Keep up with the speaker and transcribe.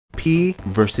P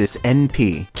versus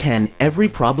NP. Can every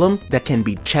problem that can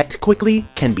be checked quickly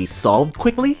can be solved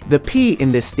quickly? The P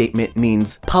in this statement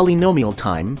means polynomial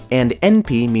time, and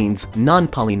NP means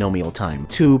non-polynomial time.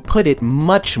 To put it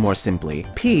much more simply,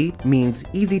 P means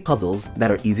easy puzzles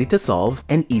that are easy to solve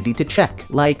and easy to check,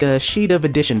 like a sheet of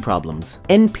addition problems.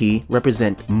 NP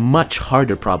represent much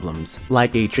harder problems,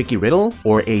 like a tricky riddle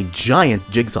or a giant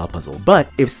jigsaw puzzle.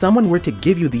 But if someone were to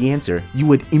give you the answer, you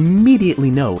would immediately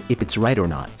know if it's right or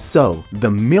not. So the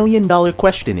million-dollar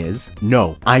question is,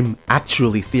 no, I'm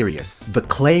actually serious. The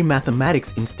Clay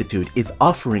Mathematics Institute is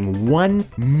offering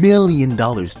 $1 million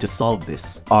to solve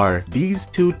this. Are these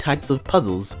two types of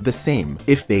puzzles the same?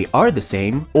 If they are the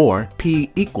same, or P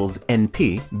equals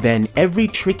NP, then every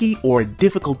tricky or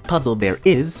difficult puzzle there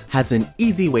is has an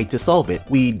easy way to solve it.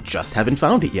 We just haven't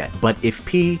found it yet. But if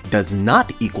P does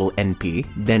not equal NP,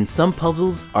 then some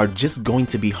puzzles are just going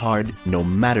to be hard no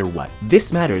matter what.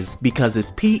 This matters because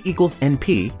if P equals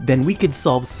NP, then we could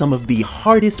solve some of the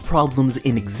hardest problems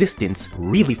in existence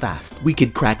really fast. We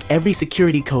could crack every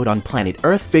security code on planet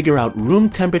Earth, figure out room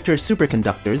temperature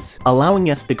superconductors,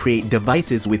 allowing us to create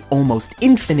devices with almost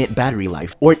infinite battery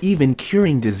life, or even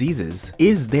curing diseases.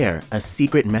 Is there a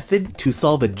secret method to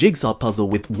solve a jigsaw puzzle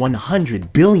with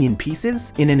 100 billion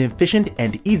pieces in an efficient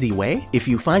and easy way? If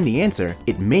you find the answer,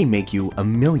 it may make you a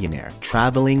millionaire.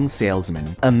 Traveling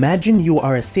salesman. Imagine you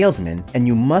are a salesman and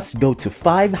you must go to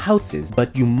 5 houses,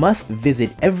 but you must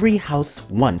visit every house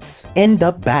once, end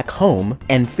up back home,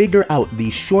 and figure out the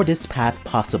shortest path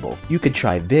possible. You could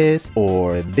try this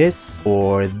or this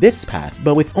or this path,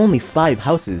 but with only 5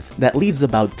 houses, that leaves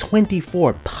about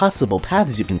 24 possible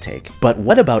paths you can take. But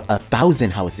what about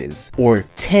 1,000 houses or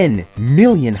 10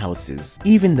 million houses?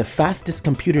 Even the fastest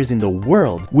computers in the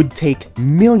world would take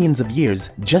millions of years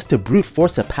just to brute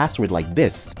force a password like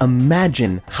this.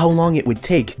 Imagine how long it would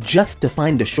take just to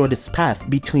find the shortest path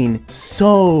between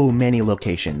so many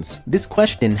locations. This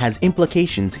question has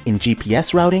implications in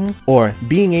GPS routing or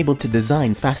being able to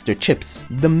design faster chips.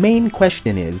 The main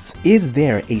question is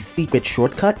there a secret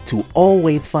shortcut to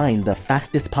always find the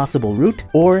fastest possible route,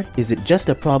 or is it just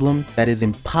a problem that is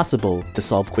impossible to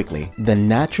solve quickly? The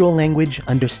natural language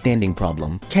understanding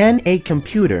problem. Can a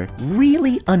computer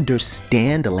really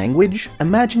understand a language?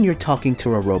 Imagine you're talking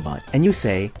to a robot and you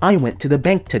say, I went to the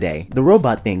bank today. The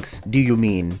robot thinks, do you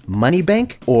mean money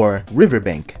bank or river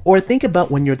bank? Or think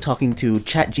about when you're talking to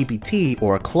ChatGPT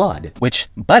or Claude. Which,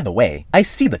 by the way, I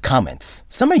see the comments.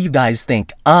 Some of you guys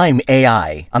think I'm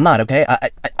AI. I'm not, okay?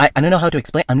 I don't know how to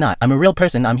explain. I'm not. I'm a real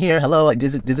person. I'm here. Hello.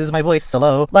 This is my voice.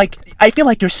 Hello. Like, I feel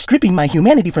like you're stripping my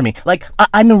humanity from me. Like,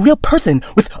 I'm a real person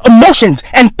with emotions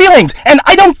and feelings, and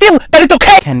I don't feel that it's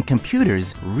okay. Can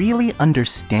computers really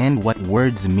understand what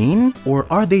words mean? Or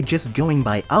are they just going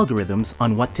by algorithms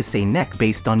on what to say next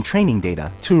based on training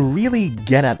data? To really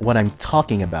get at what I'm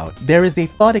talking about, there is a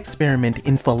thought experiment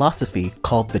in philosophy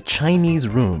called the Chinese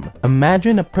room.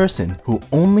 Imagine a person who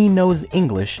only knows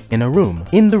English in a room.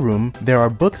 In the room, there are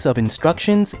books of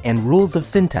instructions and rules of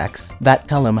syntax that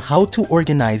tell him how to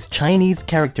organize Chinese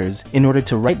characters in order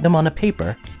to write them on a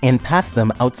paper and pass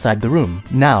them outside the room.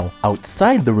 Now,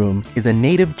 outside the room is a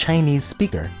native Chinese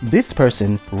speaker. This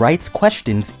person writes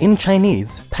questions in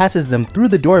Chinese, passes them through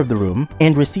the door of the room,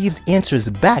 and receives answers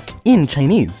back in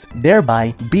Chinese,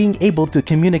 thereby being able to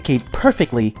communicate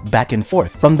perfectly back and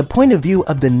forth. From the point of view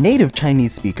of the native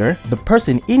Chinese speaker, the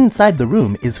person inside the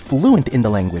room is fluent in the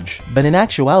language, but in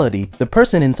actuality, the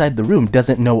person inside the room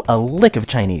doesn't know a lick of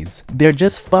Chinese. They're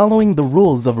just following the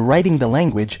rules of writing the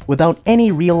language without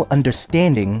any real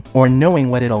understanding or knowing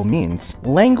what it all means.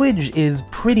 Language is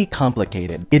pretty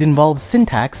complicated. It involves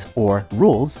syntax or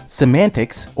rules,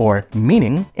 semantics or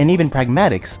meaning, and even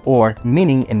pragmatics or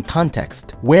meaning in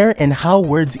context. Where and how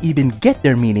words even get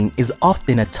their meaning is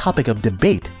often a topic of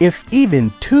debate. If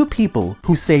even 2 people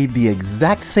who say the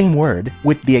exact same word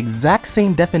with the exact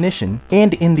same definition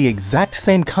and in the exact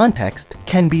same context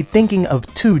can be thinking of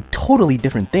 2 totally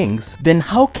different things, then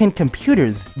how can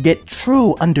computers get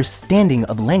true understanding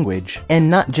of language and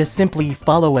not just simply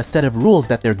follow a set of rules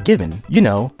that they're given? You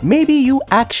know, maybe you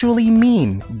actually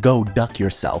mean go duck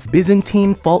yourself.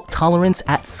 Byzantine fault tolerance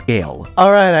at scale.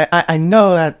 Alright, I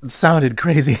know that sounded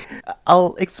crazy.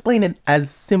 I'll explain it as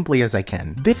simply as I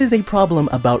can. This is a problem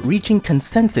about reaching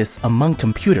consensus among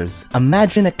computers.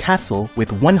 Imagine a castle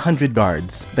with 100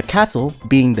 guards, the castle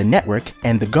being the network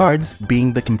and the guards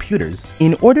being the computers.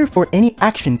 In order for any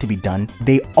action to be done,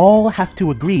 they all have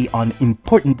to agree on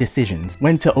important decisions.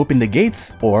 When to open the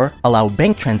gates, or allow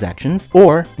bank transactions,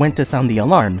 or when to sound the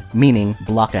alarm, meaning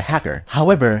block a hacker.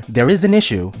 However, there is an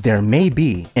issue. There may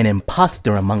be an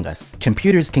imposter among us.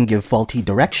 Computers can give faulty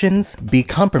directions, be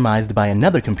compromised by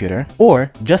another computer, computer,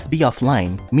 or just be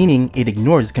offline, meaning it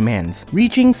ignores commands.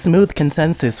 Reaching smooth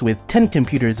consensus with 10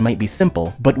 computers might be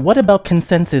simple, but what about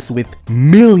consensus with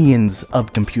millions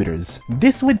of computers?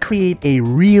 This would create a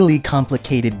really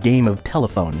complicated game of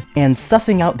telephone, and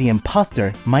sussing out the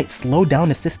imposter might slow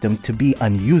down a system to be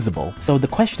unusable. So the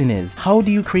question is, how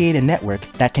do you create a network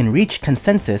that can reach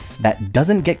consensus that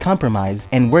doesn't get compromised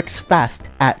and works fast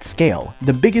at scale?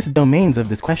 The biggest domains of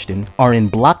this question are in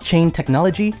blockchain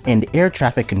technology and air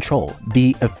traffic control,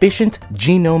 the efficient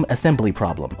genome assembly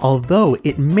problem. Although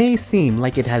it may seem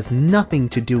like it has nothing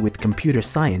to do with computer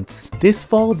science, this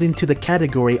falls into the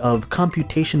category of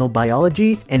computational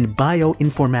biology and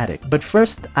bioinformatics. But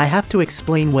first, I have to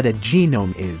explain what a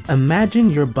genome is. Imagine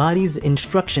your body's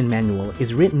instruction manual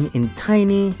is written in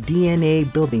tiny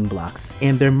DNA building blocks,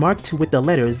 and they're marked with the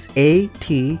letters A,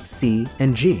 T, C,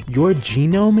 and G. Your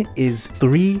genome is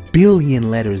 3 billion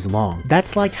letters long.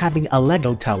 That's like having a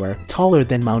Lego tower taller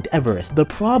than Mount Everest. The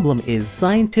problem is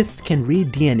scientists can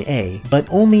read DNA, but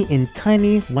only in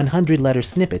tiny 100-letter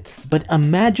snippets. But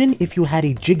imagine if you had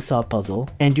a jigsaw puzzle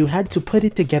and you had to put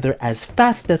it together as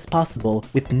fast as possible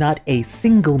with not a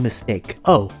single mistake.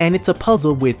 Oh, and it's a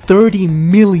puzzle with 30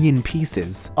 million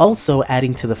pieces. Also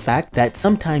adding to the fact that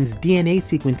sometimes DNA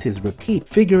sequences repeat,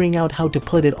 figuring out how to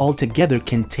put it all together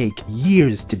can take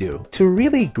years to do. To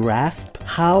really grasp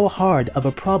how hard of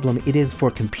a problem it is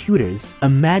for computers,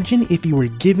 imagine if you were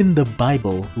given the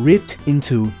Bible ripped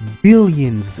into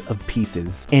billions of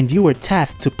pieces and you were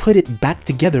tasked to put it back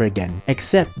together again,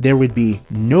 except there would be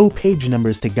no page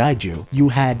numbers to guide you. You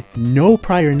had no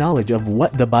prior knowledge of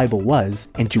what the Bible was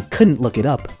and you couldn't look it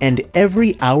up, and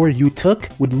every hour you took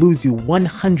would lose you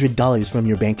 $100 from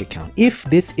your bank account. If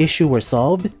this issue were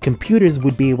solved, computers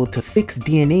would be able to fix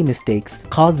DNA mistakes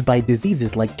caused by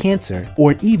diseases like cancer,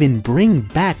 or even bring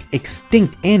back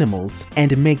extinct animals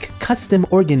and make custom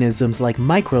organisms like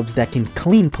microbes that can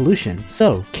clean pollution.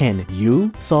 So, can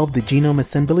you solve the genome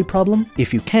assembly problem?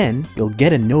 If you can, you'll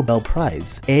get a Nobel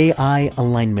Prize. AI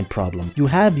alignment problem. You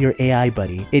have your AI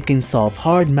buddy. It can solve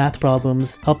hard math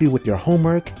problems, help you with your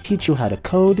homework, teach you how to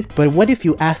code. But what if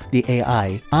you ask the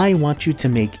AI, I want you to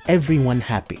make everyone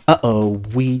happy? Uh-oh,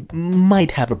 we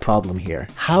might have a problem here.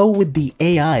 How would the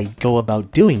AI go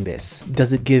about doing this?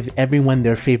 Does it give everyone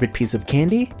their favorite piece of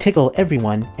candy, tickle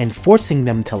everyone, and forcing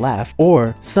them to laugh?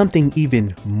 Or something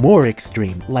even more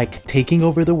extreme, like taking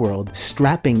over the world,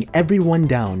 strapping everyone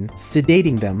down,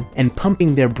 sedating them, and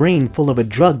pumping their brain full of a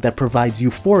drug that provides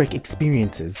euphoric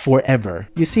experiences forever?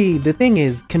 You see, the thing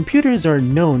is, computers are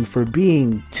known for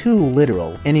being too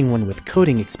literal. Anyone with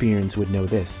coding experience would know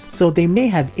this. So they may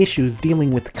have issues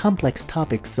dealing with complex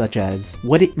topics such as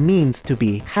what it means to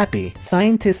be happy.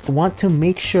 Scientists want to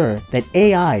make sure that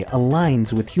AI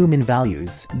aligns with human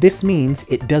values. This means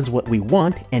it does what we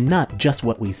want and not just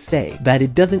what we say. That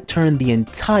it doesn't turn the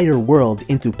entire world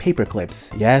into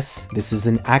paperclips. Yes, this is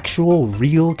an actual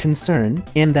real concern,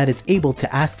 and that it's able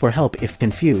to ask for help if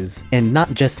confused, and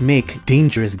not just make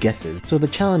dangerous guesses. So the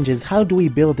challenge is, how do we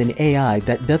build an AI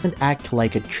that doesn't act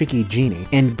like a tricky genie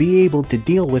and be able to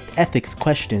deal with ethics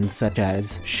questions such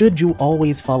as, should you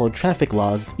always follow traffic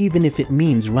laws even if it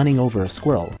means running over a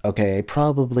squirrel? Okay, I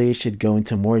probably should go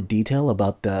into more detail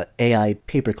about the AI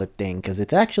paperclip thing because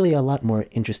it's actually a lot more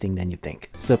interesting than you think.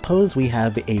 Suppose we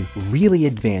have a really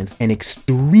advanced and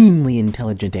extremely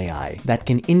intelligent AI that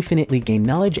can infinitely gain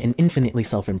knowledge and infinitely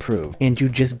self-improve, and you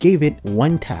just gave it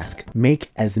one task: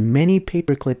 make as many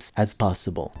paperclips as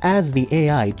possible. As the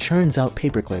AI churns out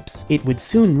paperclips, it would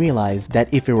soon realize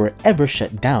that if it were ever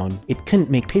shut down, it couldn't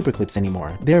make paperclips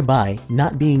anymore, thereby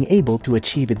not being able to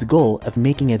achieve its goal of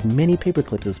making as many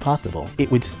paperclips as possible.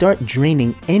 It would start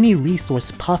draining any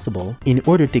resource possible in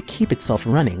order to keep itself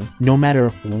running, no matter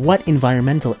what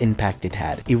environmental impact it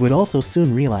had. It would also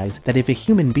soon realize that if a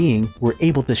human being were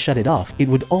able to shut it off, it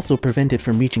would also prevent it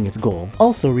from reaching its goal.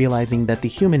 Also realizing that the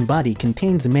human body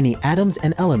contains many atoms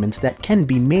and elements that can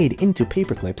be made into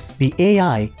paperclips, the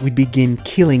AI would begin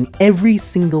killing every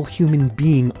single human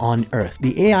being on Earth.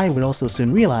 The AI would also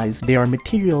soon realize there are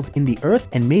materials in the Earth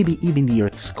and maybe even the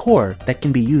Earth's core that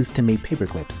can be used to make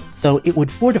paperclips. So it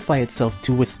would fortify itself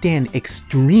to withstand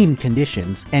extreme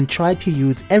conditions and try to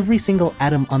use every single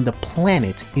atom on the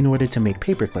planet in order to make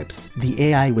paperclips. The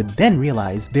AI would then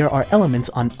realize there are elements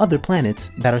on other planets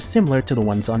that are similar to the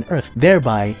ones on Earth.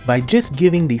 Thereby, by just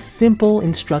giving the simple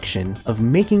instruction of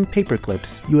making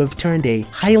paperclips, you have turned a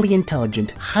highly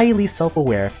intelligent, highly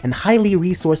self-aware, and highly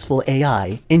resourceful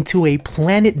AI into a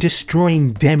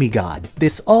planet-destroying demigod.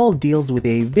 This all deals with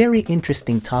a very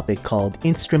interesting topic called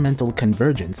instrumental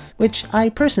convergence, which I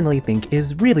personally think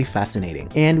is really fascinating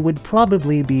and would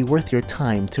probably be worth your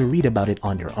time to read about it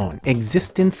on your own.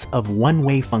 Existence types of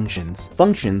one-way functions.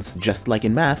 Functions, just like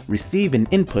in math, receive an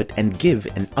input and give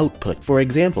an output. For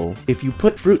example, if you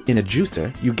put fruit in a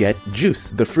juicer, you get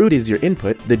juice. The fruit is your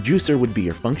input, the juicer would be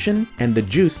your function, and the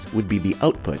juice would be the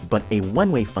output. But a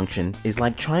one-way function is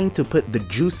like trying to put the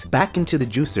juice back into the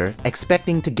juicer,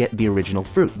 expecting to get the original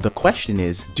fruit. The question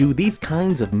is, do these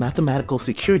kinds of mathematical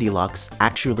security locks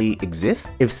actually exist?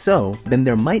 If so, then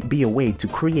there might be a way to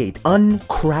create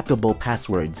uncrackable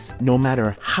passwords, no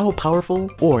matter how powerful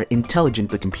or intelligent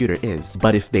the computer is.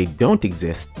 But if they don't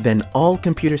exist, then all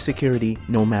computer security,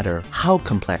 no matter how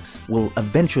complex, will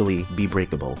eventually be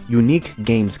breakable. Unique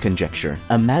games conjecture.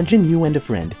 Imagine you and a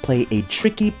friend play a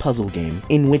tricky puzzle game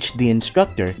in which the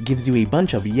instructor gives you a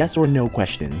bunch of yes or no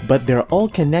questions, but they're all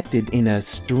connected in a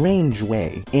strange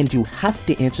way, and you have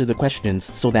to answer the questions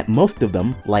so that most of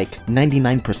them, like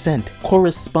 99%,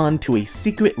 correspond to a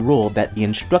secret rule that the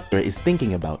instructor is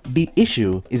thinking about. The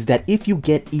issue is that if you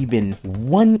get even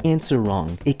one answer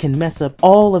wrong, it can mess up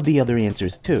all of the other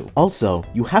answers too. Also,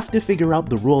 you have to figure out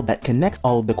the rule that connects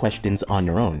all of the questions on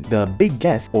your own. The big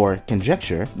guess, or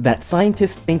conjecture, that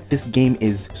scientists think this game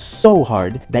is so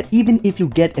hard that even if you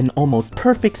get an almost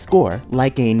perfect score,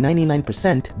 like a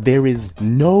 99%, there is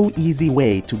no easy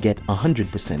way to get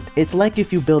 100%. It's like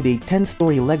if you build a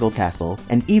 10-story Lego castle,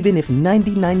 and even if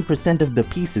 99% of the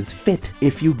pieces fit,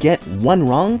 if you get one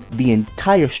wrong, the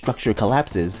entire structure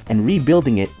collapses, and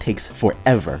rebuilding it takes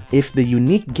forever. If the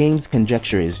unique games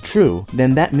conjecture is true,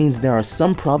 then that means there are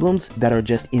some problems that are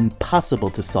just impossible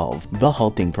to solve. The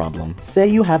halting problem. Say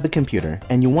you have a computer,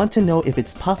 and you want to know if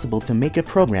it's possible to make a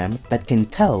program that can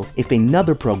tell if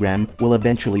another program will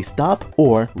eventually stop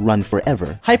or run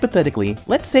forever. Hypothetically,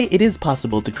 let's say it is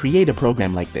possible to create a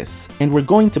program like this, and we're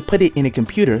going to put it in a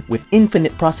computer with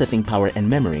infinite processing power and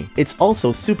memory. It's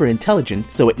also super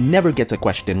intelligent, so it never gets a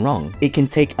question wrong. It can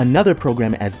take another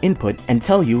program as input and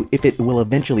tell you if it will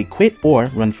eventually quit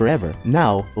or run forever.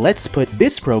 Now, let's put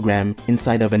this program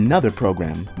inside of another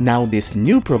program. Now, this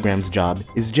new program's job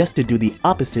is just to do the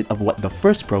opposite of what the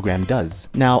first program does.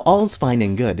 Now, all's fine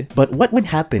and good, but what would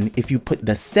happen if you put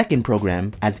the second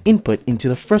program as input into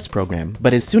the first program?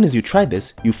 But as soon as you try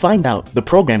this, you find out the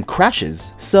program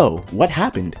crashes. So, what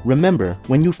happened? Remember,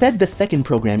 when you fed the second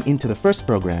program into the first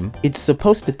program, it's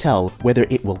supposed to tell whether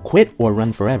it will quit or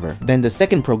run forever. Then the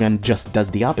second program just does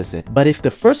the opposite. But if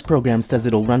the first program says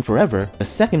it'll run forever, the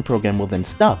second program will then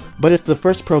stop. But if the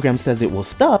first program says it will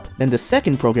stop, then the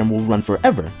second program will run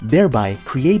forever, thereby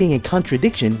creating a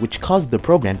contradiction which caused the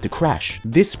program to crash.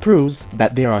 This proves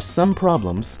that there are some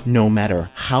problems, no matter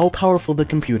how powerful the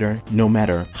computer, no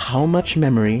matter how much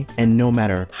memory, and no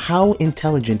matter how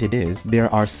intelligent it is,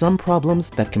 there are some problems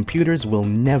that computers will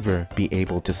never be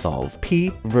able to solve.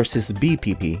 P versus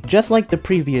BPP. Just like the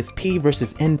previous P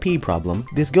versus NP problem,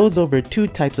 this goes over two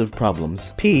types of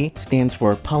problems. P stands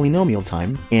for polynomial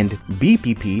time, and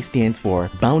BPP stands for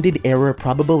bounded error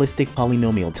probabilistic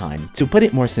polynomial time. To put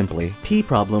it more simply, P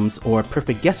problems, or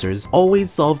perfect guessers,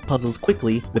 always solve puzzles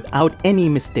quickly without any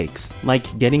mistakes,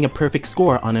 like getting a perfect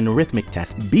score on an arithmetic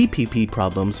test. BPP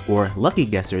problems, or lucky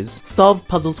guessers, solve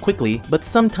puzzles quickly but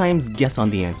sometimes guess on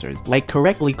the answers, like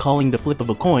correctly calling the flip of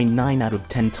a coin 9 out of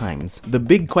 10 times. The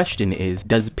big question is,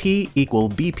 does P equal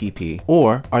BPP,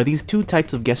 or are these two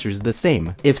types of guessers the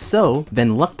same? If so,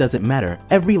 then luck doesn't matter.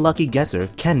 Every lucky guesser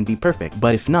can be perfect,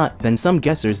 but if not, then some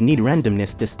guessers need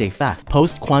randomness to stay fast.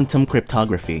 Post-quantum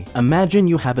cryptography. Imagine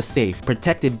you have a safe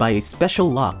protected by a special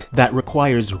lock that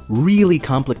requires really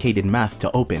complicated math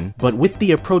to open, but with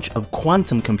the approach of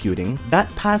quantum computing,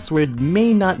 that password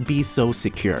may not be so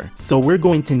secure. So we're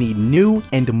going to need new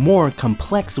and more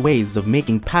complex ways of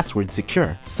making passwords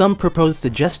secure. Some proposed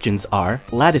suggestions are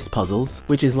lattice puzzles,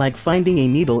 which is like finding a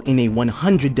needle in a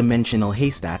 100-dimensional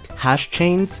haystack; hash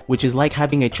chains, which is like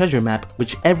having a treasure map,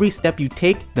 which every step you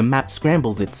take, the map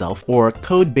scrambles itself; or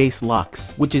code-based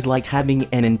locks, which is like having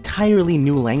an entirely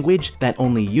new language that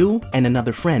only you and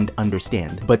another friend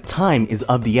understand. But time is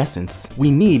of the essence.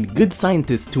 We need good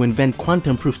scientists to invent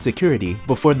quantum-proof security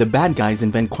before the bad guys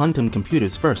invent quantum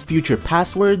computers first. Future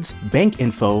passwords, bank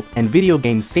info, and video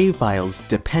game save files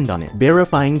depend on it.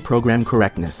 Verifying program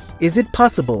correctness. Is it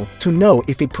possible to know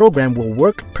if a program will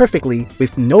work perfectly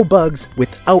with no bugs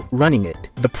without running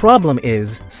it? The problem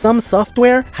is, some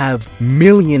software have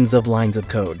millions of lines of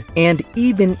code, and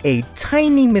even a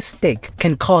tiny mistake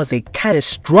can cause a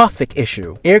catastrophic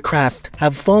issue. Aircraft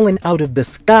have fallen out of the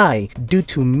sky due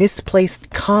to misplaced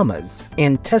commas,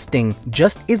 and testing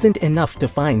just isn't enough to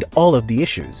find all of the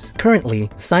issues. Currently,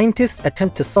 scientists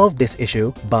attempt to solve this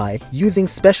issue by using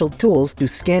special tools to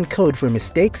scan code for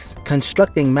mistakes,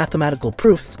 constructing mathematical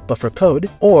proofs but for code,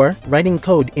 or writing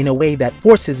code in a way that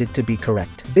forces it to be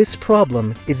correct. This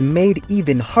problem is made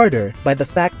even harder by the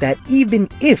fact that even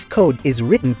if code is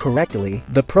written correctly,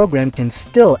 the program can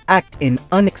still act in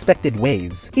unexpected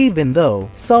ways. Even though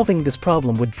solving this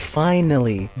problem would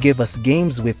finally give us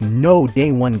games with no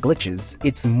day one glitches,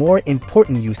 its more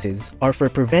important uses are for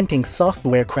preventing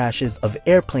software crashes of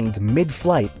airplanes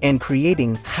mid-flight and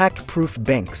creating hack-proof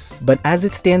banks. But as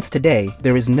it stands today,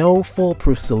 there is no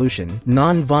foolproof solution.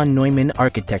 Non-von Neumann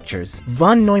architectures.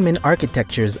 Von Neumann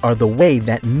architectures are the way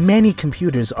that many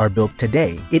computers are built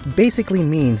today. It basically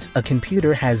means a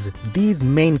computer has these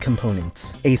main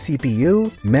components: a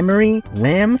CPU, memory,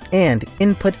 RAM, and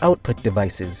input-output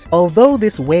devices. Although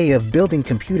this way of building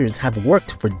computers have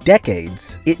worked for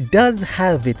decades, it does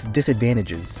have its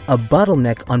disadvantages. A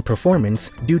bottleneck on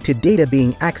performance due to data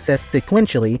being accessed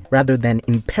sequentially rather than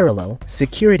in parallel,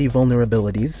 security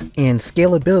vulnerabilities, and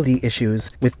scalability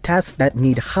issues with tasks that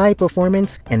need high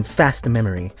performance and fast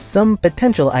memory. Some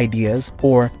potential ideas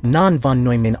or non-von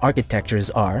Neumann architectures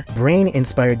are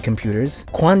brain-inspired computers,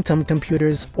 quantum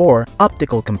computers, or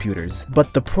optical computers.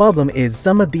 But the problem is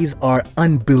some of these are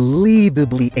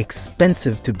unbelievably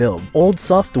expensive to build. Old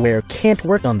software can't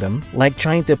work on them, like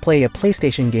trying to play a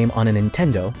PlayStation game on a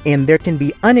Nintendo, and there can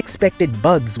be unexpected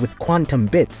bugs with quantum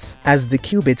bits, as the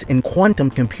qubits in quantum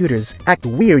computers act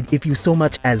weird if you so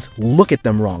much as look at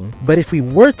them wrong. But if we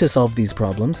were to solve these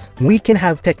problems, we can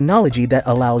have technology that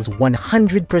allows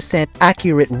 100%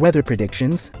 accurate weather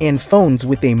predictions and phones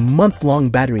with a month-long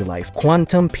battery life.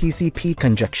 Quantum PCP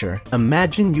Conjecture.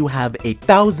 Imagine you have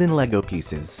 1,000 Lego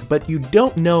pieces, but you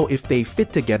don't know if they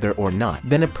fit together or not.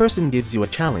 Then a person gives you a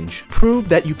challenge. Prove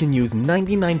that you can use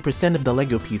 99% of the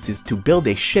Lego pieces to build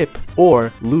a ship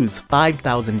or lose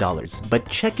 $5,000. But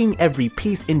checking every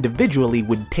piece individually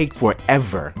would take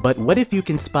forever. But what if you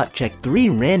can spot check 3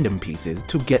 random pieces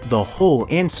to get the whole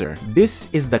answer? This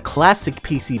is the classic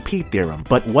PCP theorem.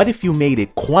 But what if you made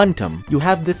it quantum? You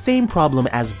have the same problem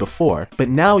as before, but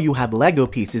now you have Lego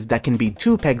pieces that can be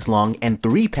 2 pegs long and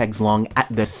 3 pegs long at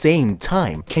the same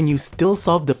time. Can you still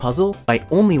solve the puzzle by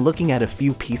only looking at a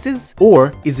few pieces?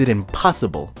 Or is it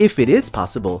impossible? If it is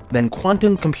possible, then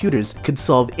quantum computers could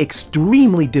solve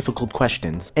extremely difficult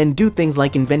questions and do things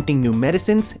like inventing new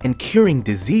medicines and curing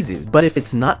diseases. But if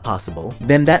it's not possible,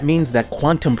 then that means that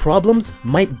quantum problems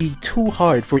might be too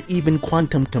hard for even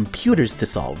quantum computers to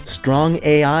solve. Strong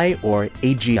AI or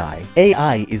AGI.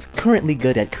 AI is currently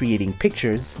good at creating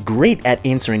pictures, great at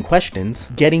answering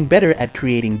questions, getting better at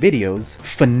creating videos,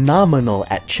 phenomenal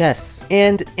at chess,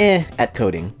 and at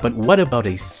coding. But what about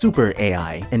a super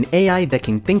AI? An AI that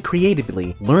can think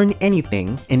creatively, learn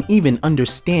anything, and even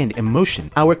understand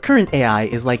emotion. Our current AI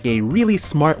is like a really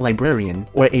smart librarian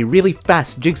or a really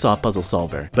fast jigsaw puzzle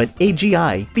solver. But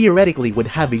AGI theoretically would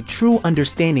have a true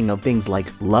understanding of things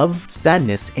like love,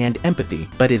 sadness, and empathy.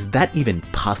 But is that even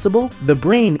possible? The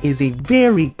brain is a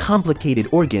very complicated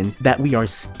organ that we are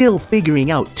still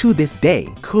figuring out to this day.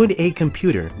 Could a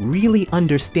computer really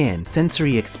understand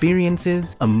sensory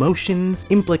experiences, emotions,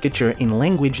 implicature in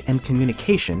language and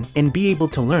communication, and be able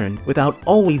to learn without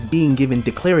always being given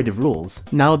declarative rules?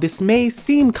 Now, this may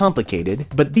seem complicated,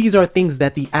 but these are things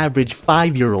that the average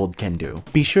 5-year-old can do.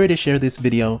 Be sure to share this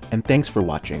video, and thanks for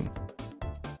watching.